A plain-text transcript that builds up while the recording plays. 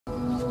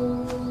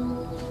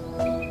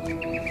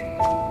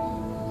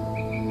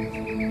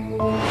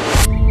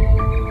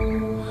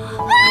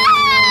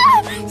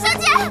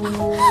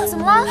怎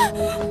么了？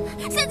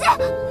姐姐，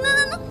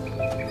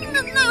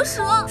那有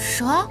蛇！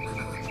蛇？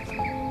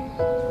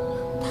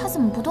它怎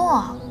么不动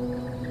啊？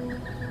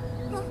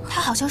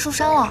它好像受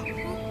伤了。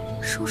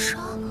受伤？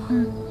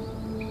嗯。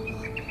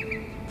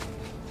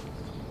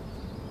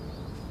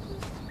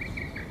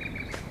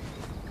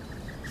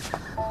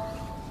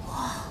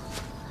哇，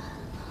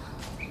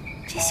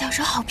这小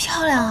蛇好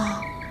漂亮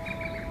啊！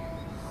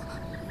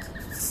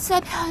再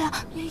漂亮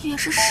也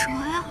是蛇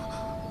呀。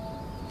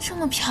这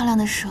么漂亮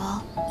的蛇，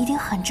一定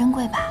很珍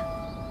贵吧？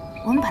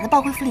我们把它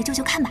抱回府里救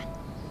救看吧。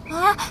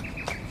啊，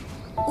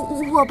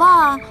我抱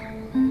啊？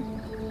嗯，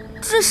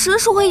这蛇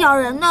是会咬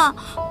人的。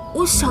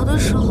我小的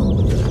时候，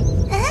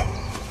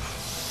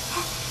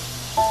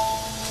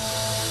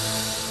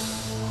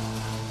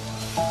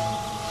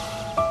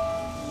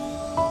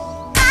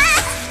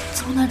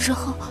从那之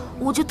后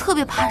我就特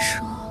别怕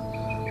蛇。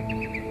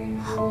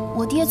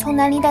我爹从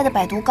南宁带的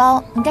百毒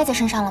膏，你带在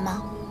身上了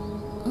吗？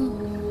嗯，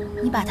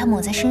你把它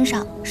抹在身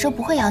上，蛇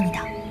不会咬你的。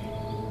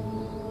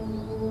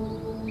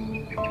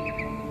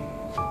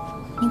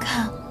你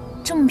看，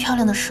这么漂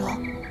亮的蛇，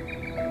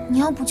你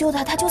要不救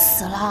它，它就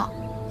死了。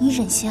你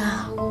忍心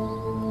啊？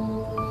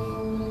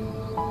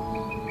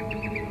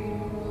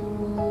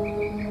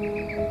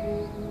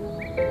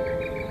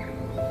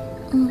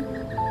嗯，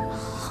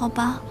好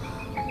吧。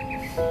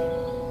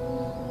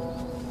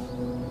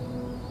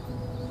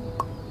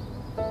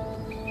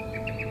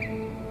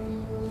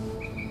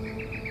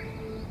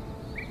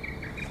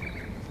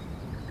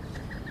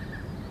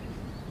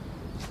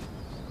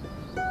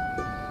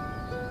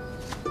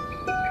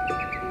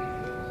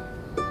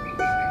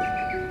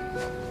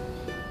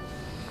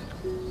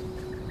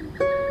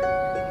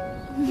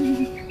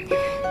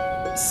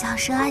小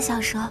蛇啊，小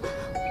蛇，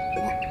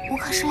我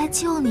可是来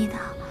救你的，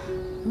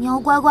你要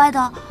乖乖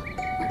的，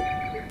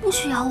不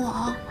许咬我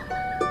哦。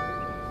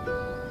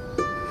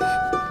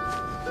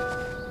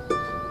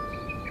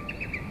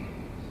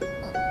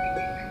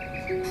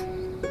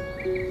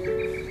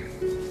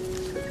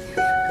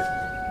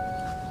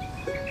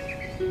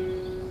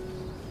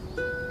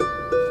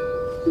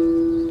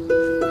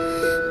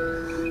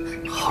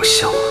好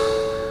香啊，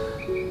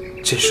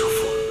真舒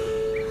服。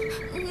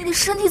你的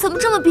身体怎么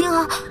这么冰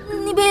啊？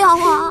你别咬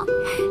我啊！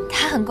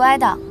它很乖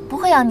的，不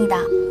会咬你的。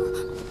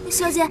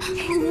小姐，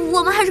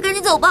我们还是赶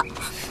紧走吧。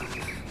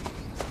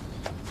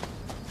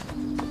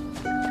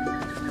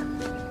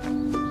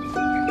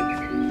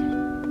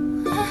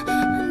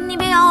你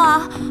别咬我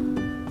啊！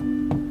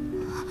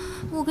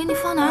我给你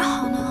放哪儿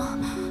好呢？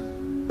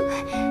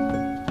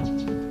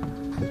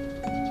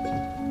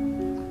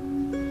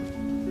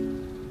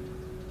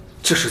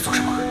这是做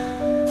什么？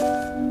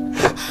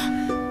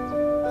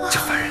这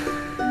凡人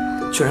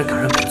居然敢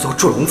让本座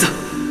住笼子！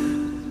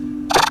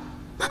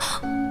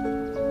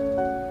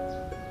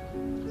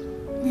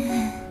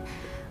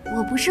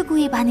我不是故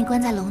意把你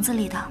关在笼子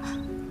里的，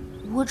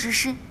我只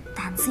是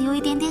胆子有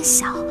一点点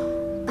小，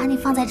把你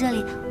放在这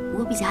里，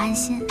我比较安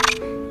心。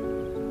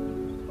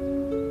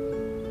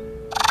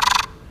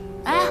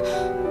哎，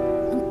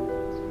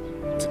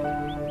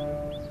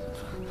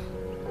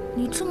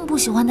你这么不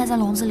喜欢待在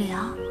笼子里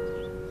啊？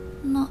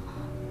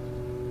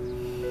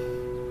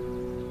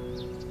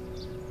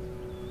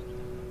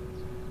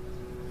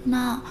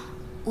那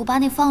我把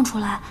你放出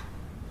来，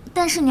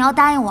但是你要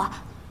答应我，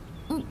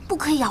不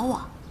可以咬我。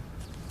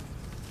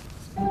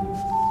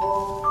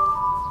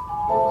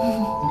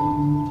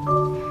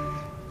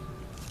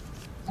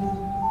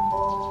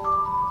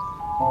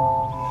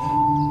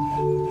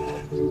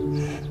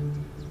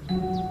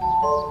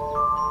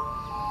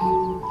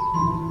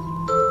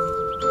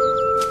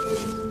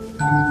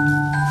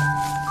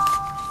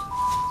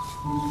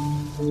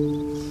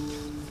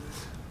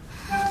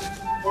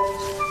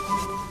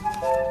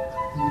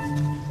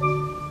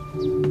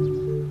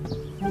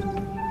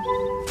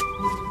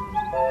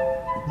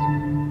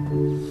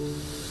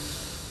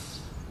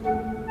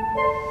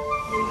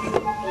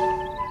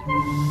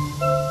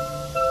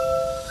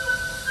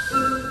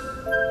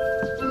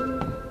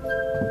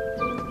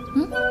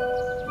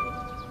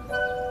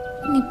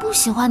不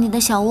喜欢你的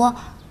小窝，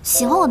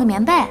喜欢我的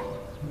棉被。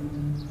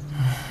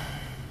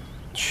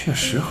确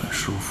实很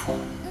舒服。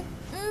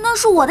那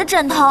是我的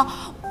枕头。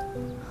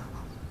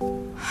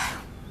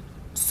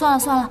算了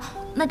算了，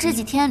那这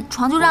几天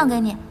床就让给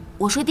你，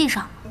我睡地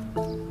上。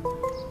不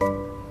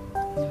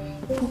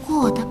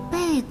过我的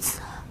被子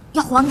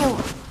要还给我，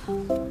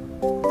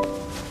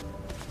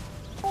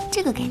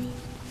这个给你，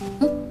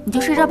你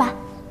就睡这儿吧。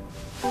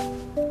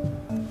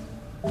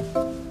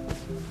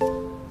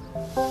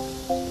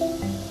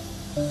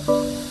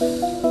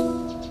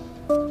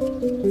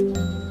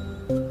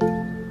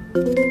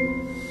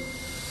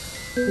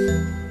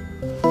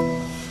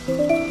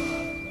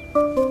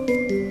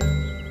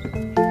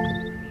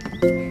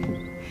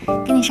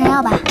给你上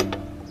药吧。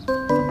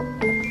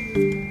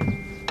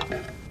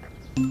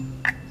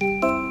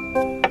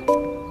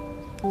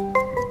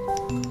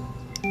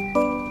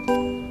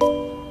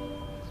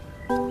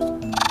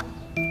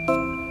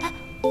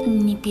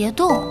你别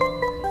动。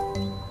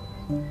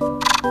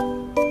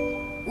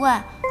喂，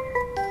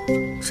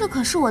这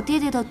可是我爹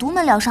爹的独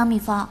门疗伤秘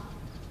方，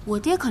我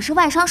爹可是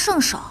外伤圣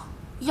手，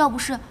要不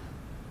是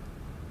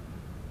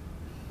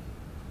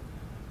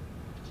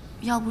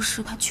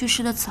他去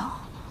世的早，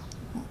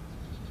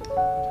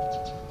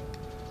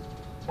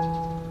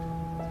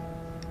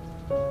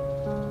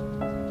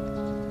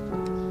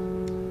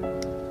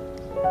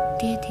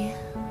爹爹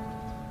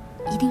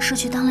一定是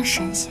去当了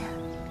神仙，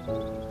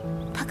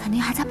他肯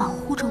定还在保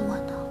护着我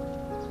呢，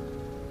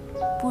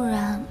不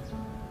然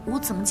我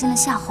怎么进了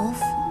夏侯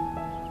府，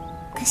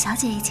跟小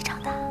姐一起长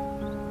大？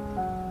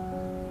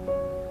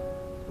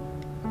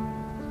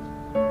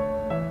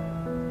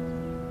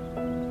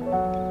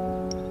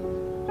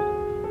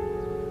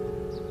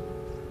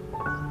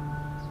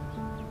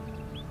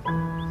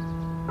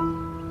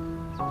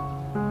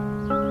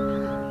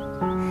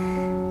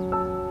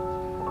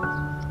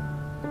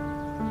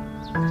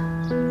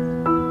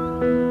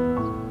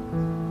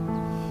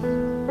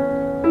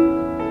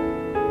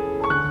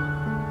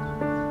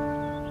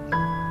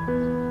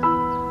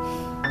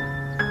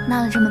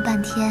闹了这么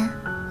半天，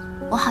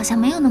我好像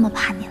没有那么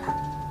怕你了。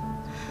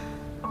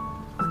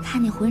我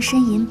看你浑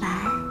身银白，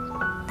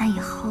那以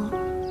后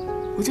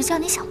我就叫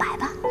你小白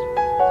吧。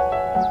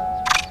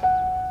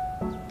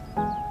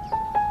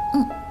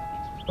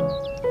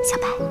小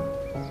白。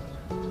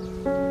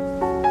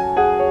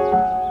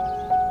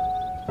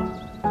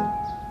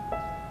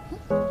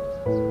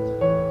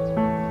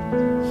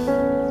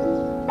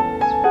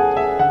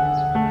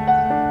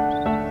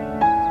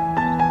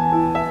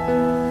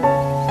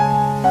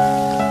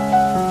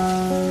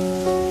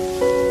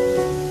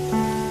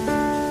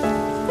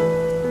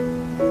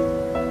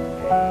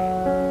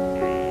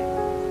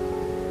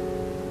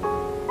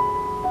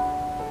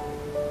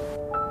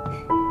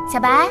小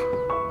白，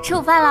吃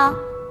午饭了。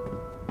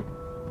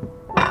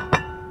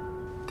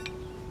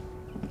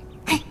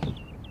嘿，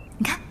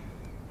你看，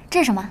这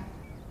是什么？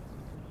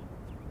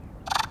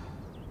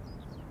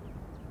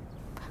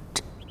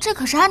这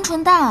可是鹌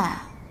鹑蛋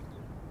哎！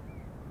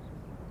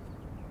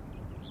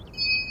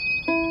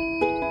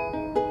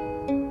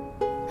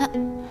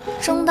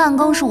蒸蛋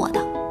羹是我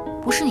的，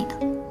不是你的。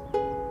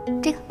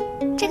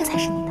这个才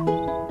是你的。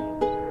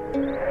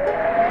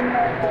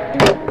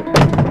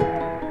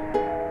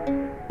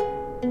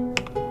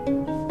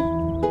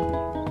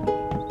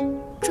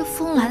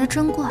来的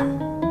真怪。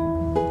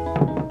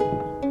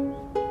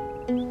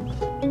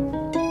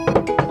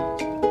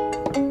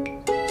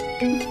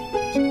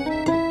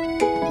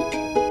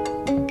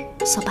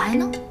小白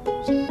呢？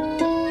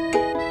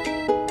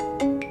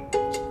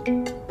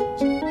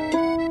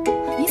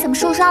你怎么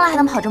受伤了还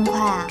能跑这么快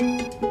啊？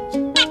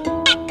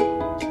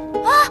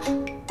啊！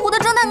我的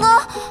蒸蛋羹！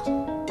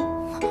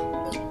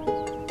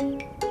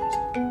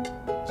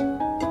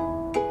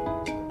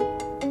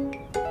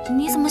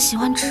你怎么喜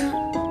欢吃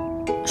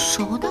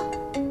熟的？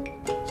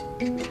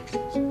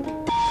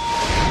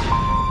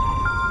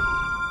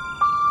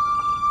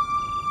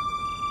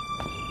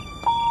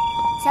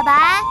小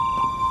白，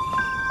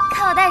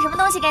看我带什么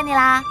东西给你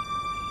啦？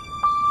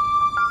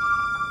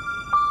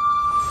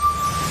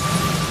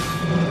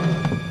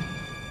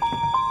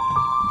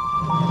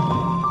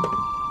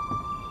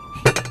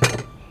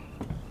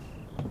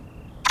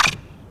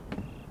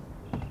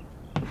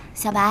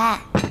小白，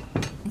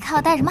你看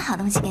我带什么好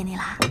东西给你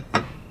啦？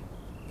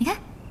你看，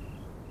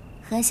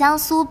荷香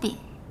酥饼、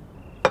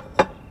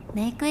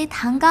玫瑰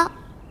糖糕，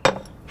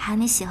还有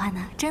你喜欢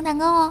的蒸蛋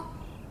羹哦。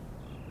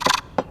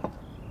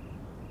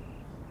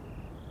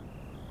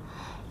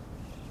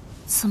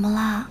怎么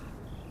啦？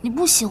你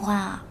不喜欢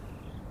啊？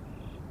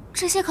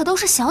这些可都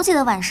是小姐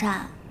的晚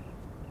膳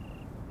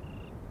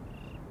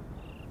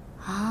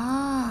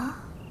啊！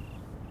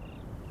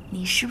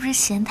你是不是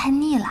嫌太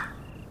腻了，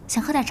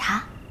想喝点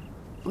茶？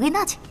我给你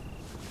倒去。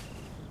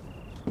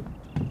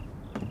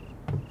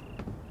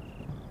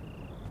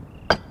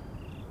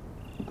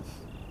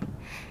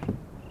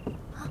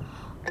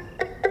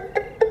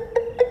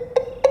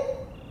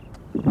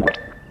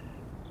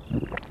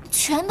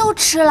全都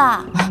吃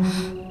了。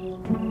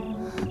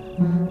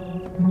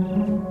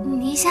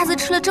你一下子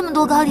吃了这么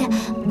多糕点，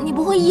你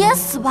不会噎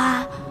死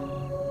吧？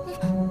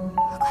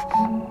快！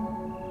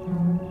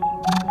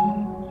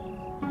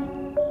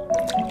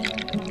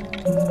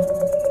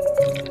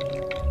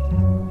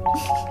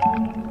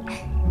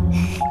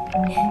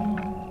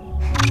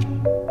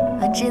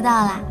我知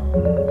道了，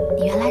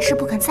你原来是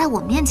不肯在我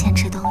面前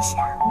吃东西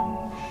啊。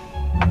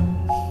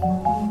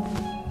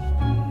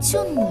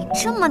就你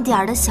这么点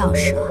儿的小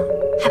蛇，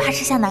还怕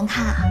吃相难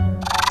看啊？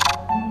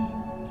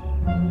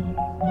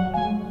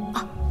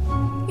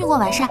用过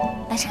晚膳，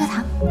来吃颗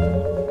糖。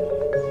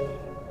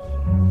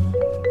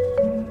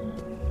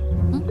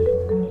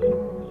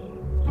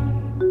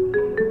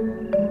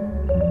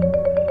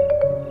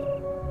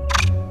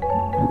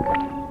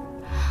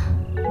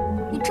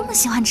你这么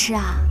喜欢吃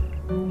啊？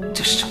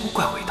这是什么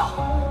怪味道？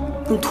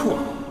弄吐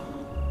了。